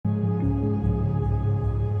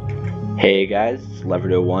Hey guys, it's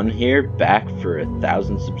Leverdo1 here, back for a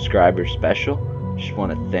 1,000 subscriber special. Just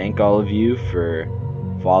want to thank all of you for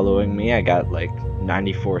following me. I got like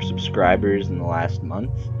 94 subscribers in the last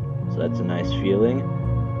month, so that's a nice feeling.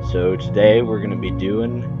 So today we're going to be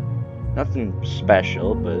doing nothing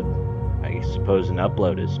special, but I suppose an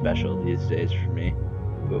upload is special these days for me.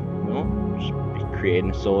 But we'll just be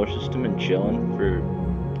creating a solar system and chilling for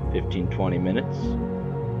 15-20 minutes.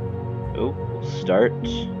 So we'll start.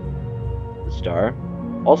 Star.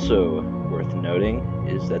 Also worth noting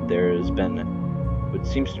is that there has been what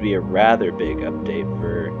seems to be a rather big update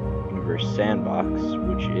for Universe Sandbox,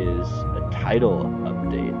 which is a tidal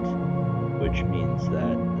update, which means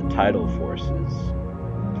that the tidal forces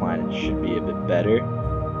of the planet should be a bit better,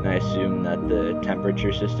 and I assume that the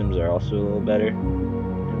temperature systems are also a little better,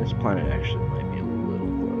 and this planet actually might be a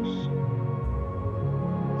little close.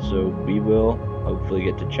 So we will hopefully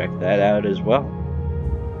get to check that out as well.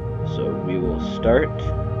 So we will start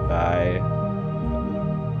by,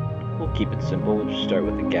 we'll keep it simple, we'll just start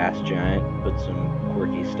with a gas giant, put some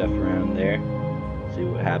quirky stuff around there, see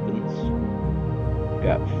what happens. We've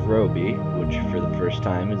got Froby, which for the first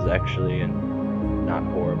time is actually a not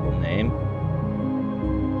horrible name.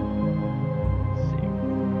 Let's see.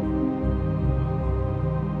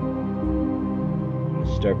 I'm going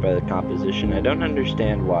to start by the composition. I don't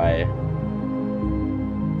understand why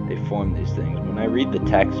they form these things. When I read the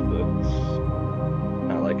textbooks,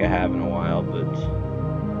 not like I have in a while, but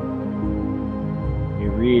you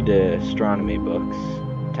read astronomy books,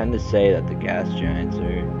 tend to say that the gas giants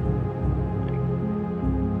are like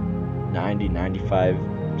 90, 95,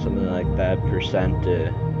 something like that percent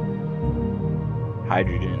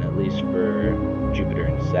hydrogen, at least for Jupiter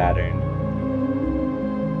and Saturn.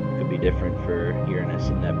 Could be different for Uranus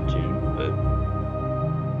and Neptune, but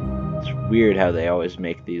it's weird how they always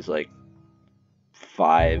make these like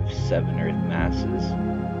 5, 7 Earth masses.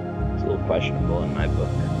 It's a little questionable in my book.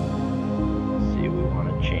 Let's see, we want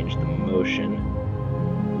to change the motion.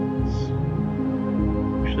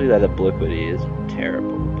 Actually, that obliquity isn't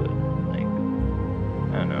terrible, but like,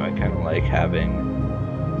 I don't know, I kind of like having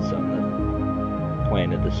this on the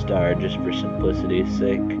plane of the star just for simplicity's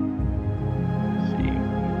sake. Let's see,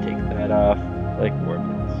 I'm gonna take that off, like orbits.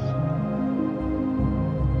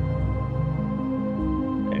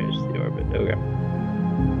 Okay.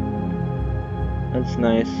 That's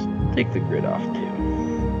nice. Take the grid off too.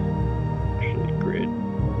 Actually, grid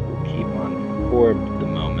we'll keep on for the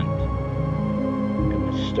moment. I'm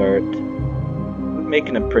gonna start with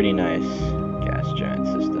making a pretty nice gas giant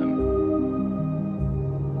system.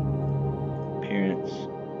 Appearance.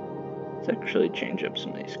 Let's actually change up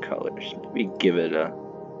some of these colors. Maybe give it a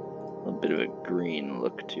little bit of a green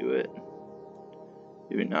look to it.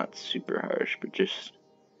 Maybe not super harsh, but just,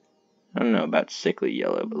 I don't know about sickly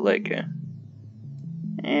yellow, but like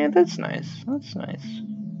that's nice. That's nice.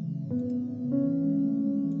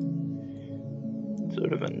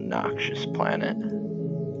 Sort of a noxious planet.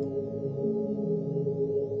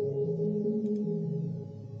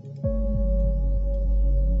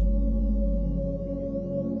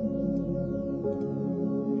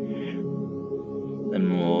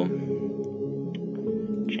 Then we'll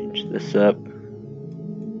change this up.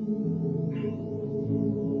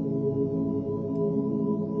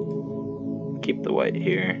 Keep the white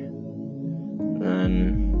here.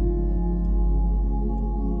 Then,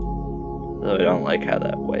 though I don't like how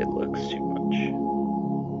that white looks too much,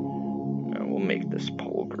 no, we'll make this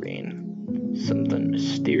pole green. Something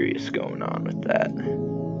mysterious going on with that.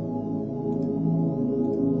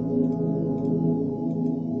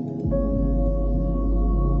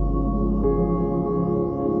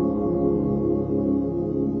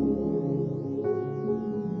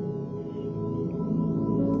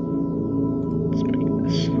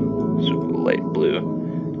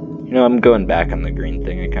 You know, I'm going back on the green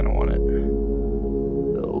thing. I kind of want it a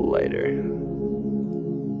little lighter.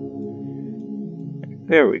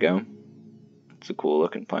 There we go. It's a cool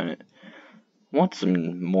looking planet. I want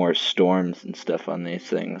some more storms and stuff on these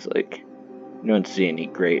things. Like, you don't see any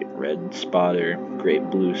great red spot or great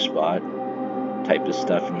blue spot type of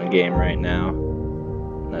stuff in the game right now.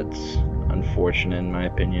 That's unfortunate in my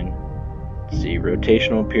opinion. Let's see,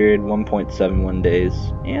 rotational period 1.71 days.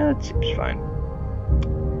 Yeah, that seems fine.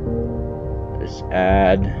 Let's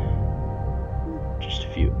add just a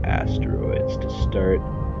few asteroids to start,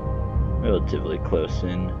 relatively close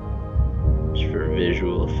in, just for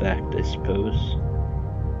visual effect, I suppose.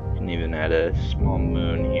 You can even add a small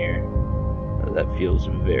moon here. That feels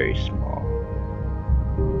very small.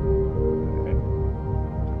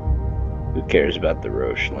 Who cares about the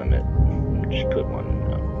Roche limit? Just put one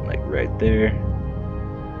like right there.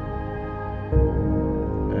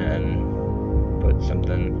 and put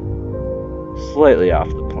something slightly off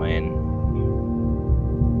the plane.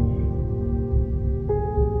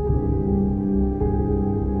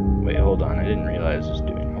 Wait, hold on, I didn't realize I was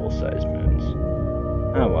doing whole-size moons.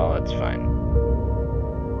 Oh well, that's fine.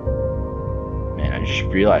 Man, I just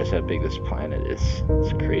realized how big this planet is.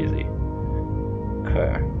 It's crazy.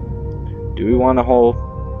 Okay. Do we want a whole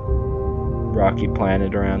rocky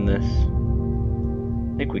planet around this?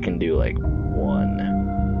 I think we can do like one.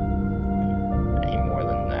 Any more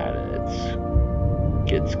than that, and it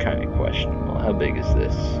gets kind of questionable. How big is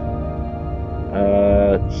this?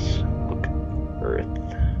 Let's look at Earth.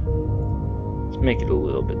 Let's make it a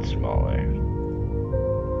little bit smaller.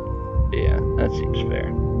 Yeah, that seems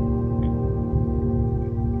fair.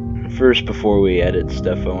 First, before we edit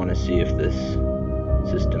stuff, I want to see if this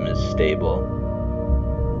system is stable.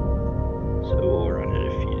 So we'll run it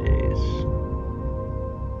a few days.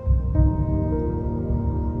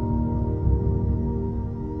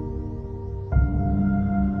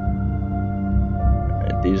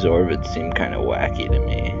 These orbits seem kind of wacky to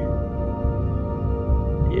me.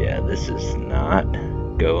 Yeah, this is not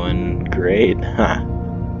going great.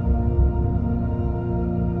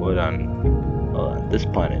 Hold on, this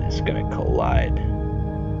planet is going to collide.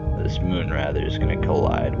 This moon, rather, is going to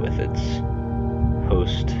collide with its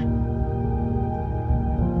host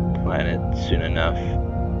planet soon enough.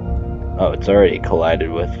 Oh, it's already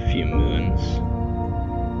collided with a few moons.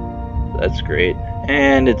 That's great.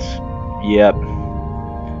 And it's, yep.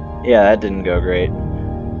 Yeah, that didn't go great.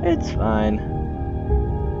 It's fine.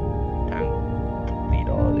 Time to delete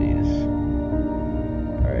all of these.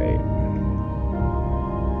 Alright.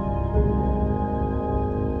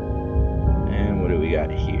 And what do we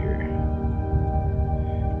got here?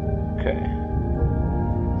 Okay.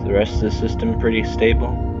 Is the rest of the system pretty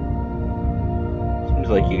stable? Seems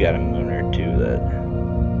like you got a moon or two that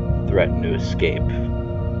threaten to escape.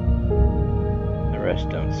 The rest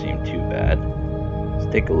don't seem too bad. Let's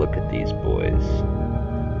take a look at these boys.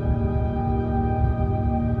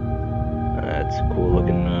 That's a cool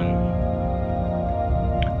looking moon.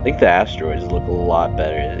 I think the asteroids look a lot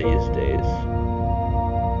better these days.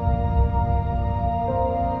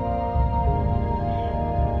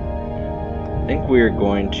 I think we're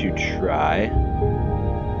going to try.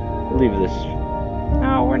 Leave this.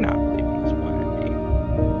 No, we're not leaving this planet.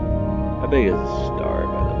 How big is this star,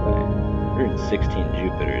 by the way? 116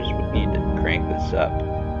 Jupiters. Would need to crank this up.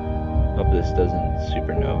 Hope this doesn't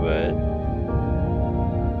supernova it.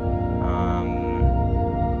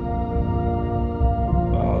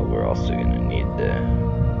 Well, we're also going to need to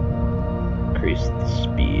increase the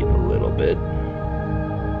speed a little bit.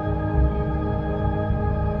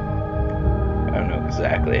 I don't know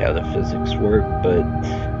exactly how the physics work, but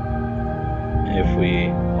if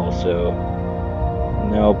we also,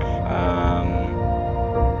 nope,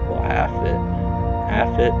 we'll half it,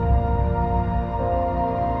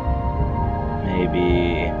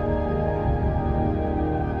 maybe,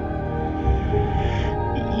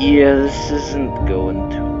 yeah, this isn't going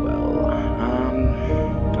too well,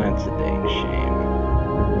 that's a dang shame,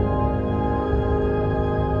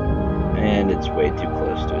 and it's way too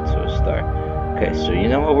close to its host star. Okay, so you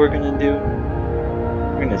know what we're gonna do?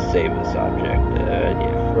 We're gonna save this object.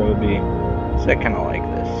 Yeah, Froby. So I kind of like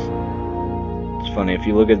this. It's funny, if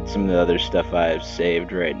you look at some of the other stuff I have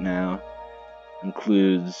saved right now,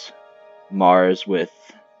 includes Mars with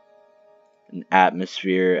an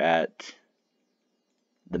atmosphere at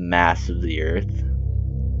the mass of the Earth.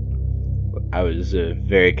 I was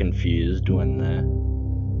very confused when the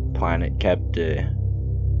planet kept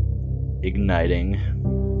igniting.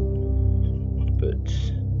 But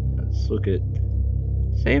let's look at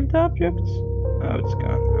saved objects. Oh, it's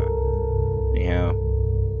gone. Anyhow,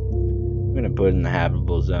 I'm gonna put it in the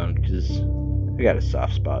habitable zone because I got a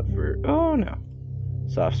soft spot for. Oh no,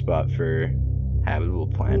 soft spot for habitable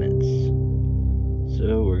planets.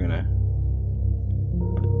 So we're gonna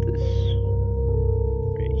put this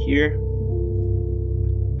right here.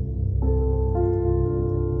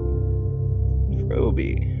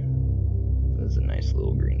 Froby. That's a nice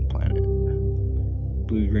little green planet.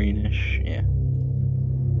 Blue-greenish, yeah.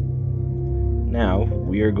 Now,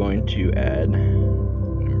 we are going to add a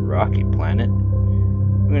rocky planet.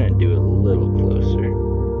 I'm going to do it a little closer.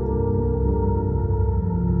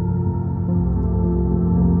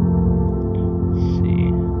 Let's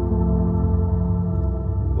see.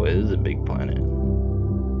 Boy, this is a big planet.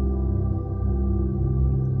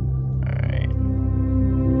 Alright.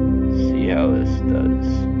 See how this does.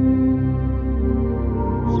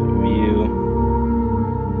 So view.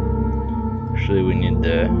 Actually, we need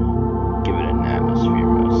to give it an atmosphere,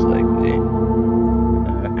 most likely.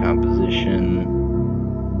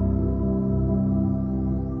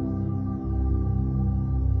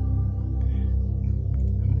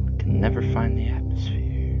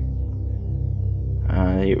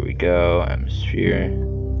 here we go. Atmosphere.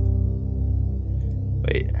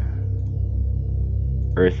 Wait.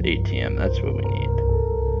 Earth ATM, that's what we need.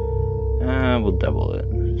 We'll double it.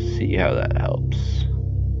 See how that helps.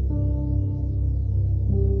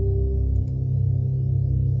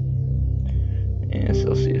 Yeah,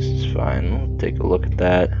 Celsius is fine. We'll take a look at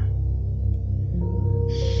that.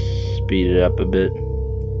 Speed it up a bit.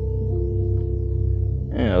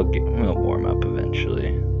 Yeah, it'll warm up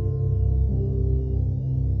eventually.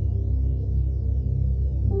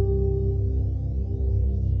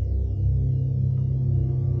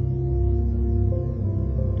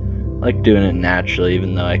 I like doing it naturally,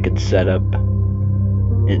 even though I could set up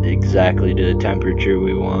it exactly to the temperature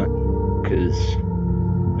we want, because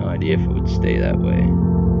no idea if it would stay that way.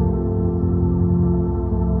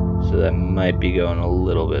 So that might be going a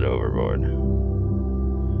little bit overboard.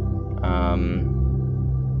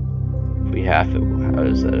 If we half it, how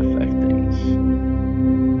does that affect things?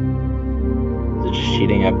 Is it just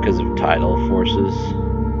heating up because of tidal forces?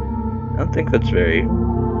 I don't think that's very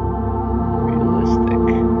realistic.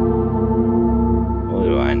 What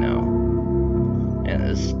do I know? And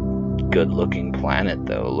this good-looking planet,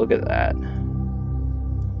 though. Look at that.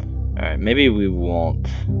 Alright, maybe we won't.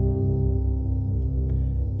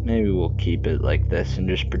 Maybe we'll keep it like this and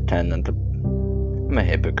just pretend that I'm a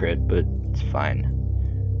hypocrite, but it's fine. I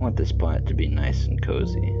want this planet to be nice and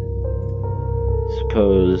cozy.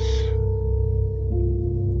 Suppose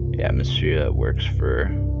the atmosphere that works for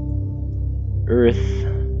Earth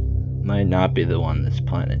might not be the one this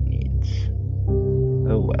planet needs.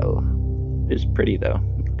 Oh well. It's pretty though.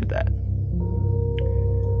 Look at that.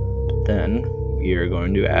 But then we are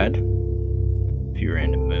going to add a few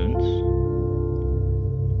random moons.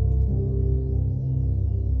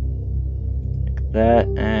 Like that,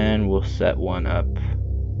 and we'll set one up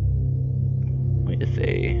with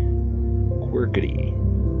a quirkity.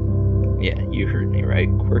 Yeah, you heard me right.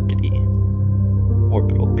 Quirkity.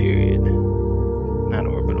 Orbital period. Not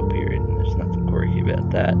orbital period. There's nothing quirky about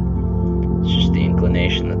that. It's just the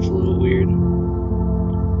inclination that's a little weird.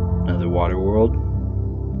 Another water world.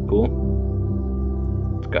 Cool.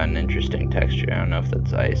 It's got an interesting texture. I don't know if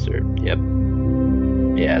that's ice or... Yep.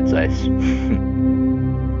 Yeah, it's ice.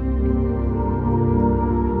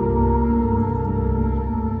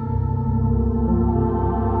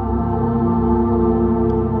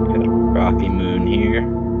 Got a rocky moon here.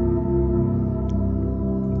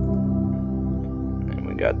 And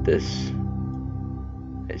we got this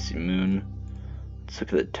icy moon. Let's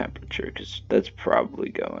look at the temperature, because that's probably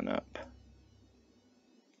going up.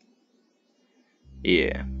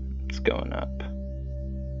 Yeah, it's going up.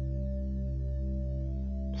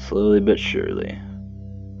 Slowly but surely.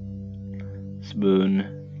 This moon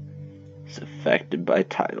is affected by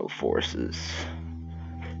tidal forces.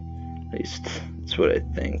 At least, that's what I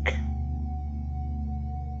think.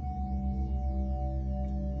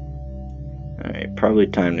 Alright, probably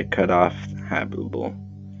time to cut off the habitable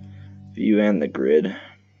view and the grid.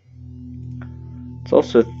 Let's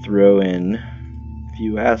also throw in a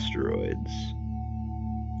few asteroids.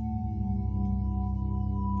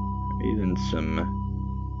 Or even some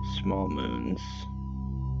small moons.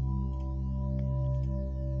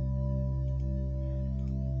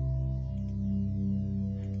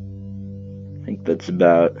 I think that's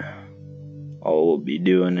about all we'll be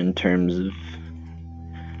doing in terms of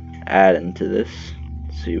adding to this.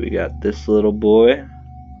 Let's see, we got this little boy.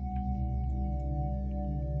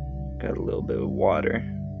 Got a little bit of water.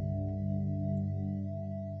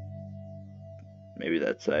 Maybe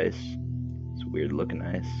that's ice. It's weird looking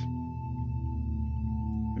ice.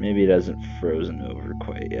 Maybe it hasn't frozen over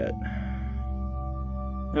quite yet.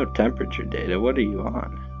 No temperature data. What are you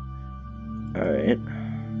on? Alright.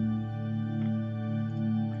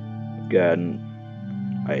 Got an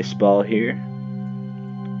ice ball here.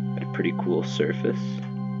 Got a pretty cool surface.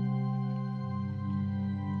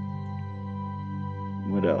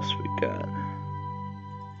 What else we got?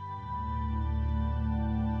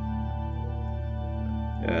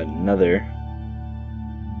 Got another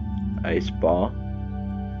ice ball.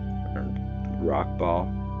 Or rock ball.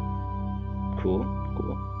 Cool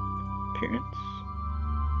appearance.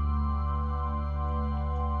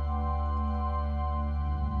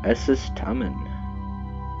 SS Tummen.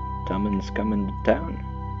 Tummen's coming to town.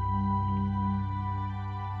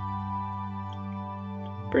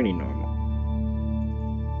 Pretty normal.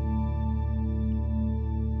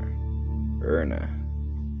 Urna.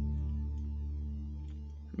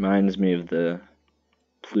 Reminds me of the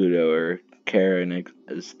Pluto or Charon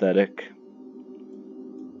aesthetic.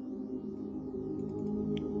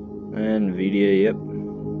 And Nvidia, yep.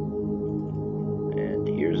 And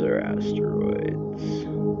here's our asteroids.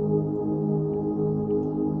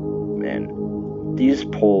 Man, these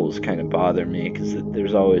polls kind of bother me because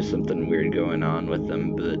there's always something weird going on with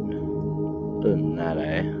them, but other than that,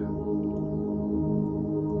 I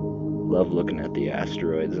love looking at the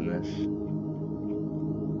asteroids in this.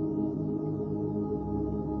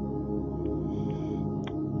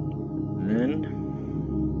 And then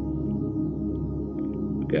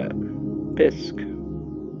we got Pisk.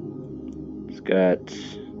 It's got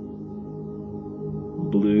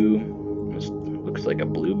blue, looks like a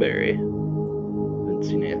blueberry. Haven't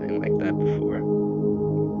seen anything like that before.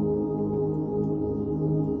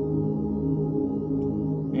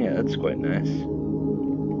 Yeah, that's quite nice.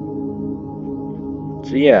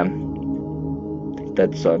 So yeah, I think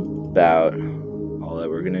that's about all that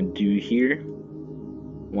we're gonna do here.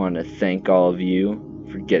 Want to thank all of you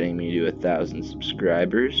for getting me to 1,000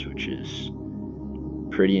 subscribers, which is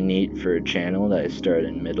pretty neat for a channel that I started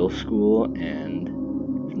in middle school and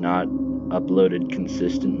have not uploaded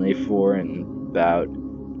consistently for in about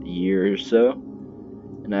a year or so.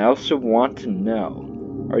 And I also want to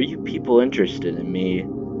know, are you people interested in me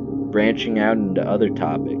branching out into other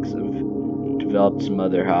topics? I've developed some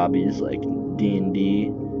other hobbies like D&D,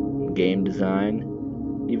 and game design,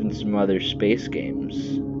 and even some other space games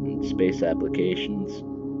and space applications.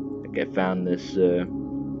 Like I found this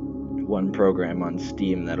one program on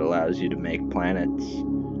Steam that allows you to make planets,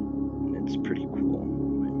 and it's pretty cool. I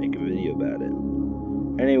might make a video about it.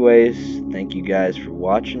 Anyways, thank you guys for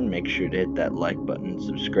watching. Make sure to hit that like button,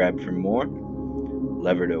 subscribe for more.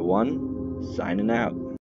 Lever to 1, signing out.